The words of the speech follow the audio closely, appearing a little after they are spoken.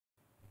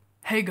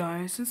Hey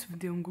guys, in this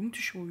video I'm going to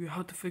show you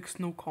how to fix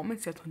no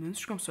comments yet on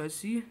Instagram. So I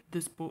see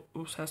this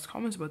post has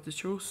comments, but it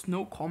shows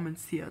no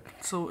comments yet.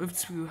 So if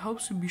this video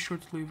helps you, be sure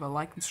to leave a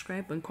like and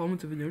subscribe and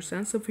comment if you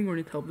understand something or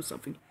need help with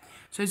something.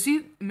 So I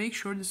see, make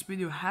sure this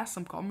video has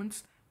some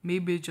comments.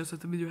 Maybe it's just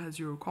that the video has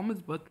 0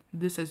 comments, but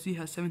this I see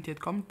has 78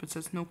 comments but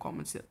says no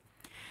comments yet.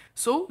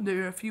 So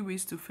there are a few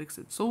ways to fix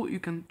it. So you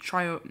can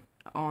try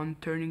on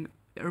turning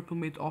airplane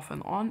mode off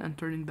and on and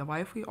turning the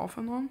Wi-Fi off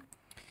and on.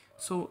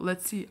 So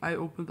let's see, I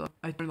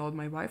turned on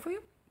my Wi-Fi,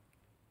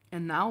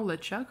 and now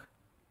let's check.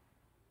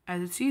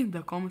 As you see,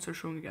 the comments are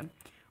showing again.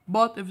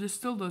 But if this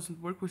still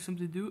doesn't work, what you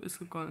simply do is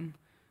click on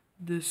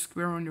this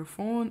square on your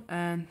phone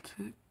and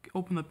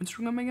open up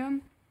Instagram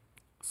again.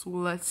 So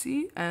let's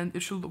see, and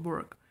it should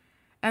work.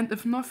 And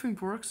if nothing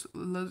works,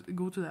 let's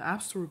go to the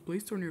App Store or Play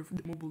Store on your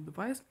mobile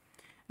device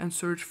and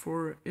search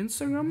for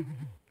Instagram.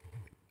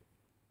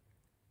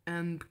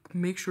 And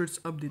make sure it's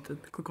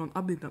updated. Click on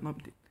update and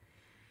update.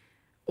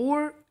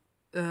 Or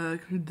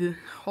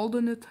hold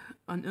on it,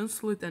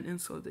 uninstall it and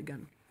install it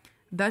again.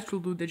 That will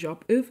do the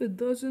job. If it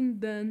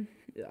doesn't, then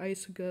I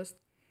suggest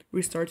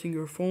restarting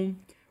your phone,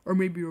 or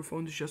maybe your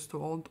phone is just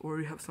too old or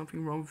you have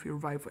something wrong with your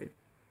Wi-Fi.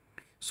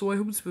 So I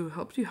hope this will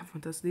help you. Have a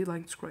fantastic day. Like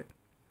and subscribe.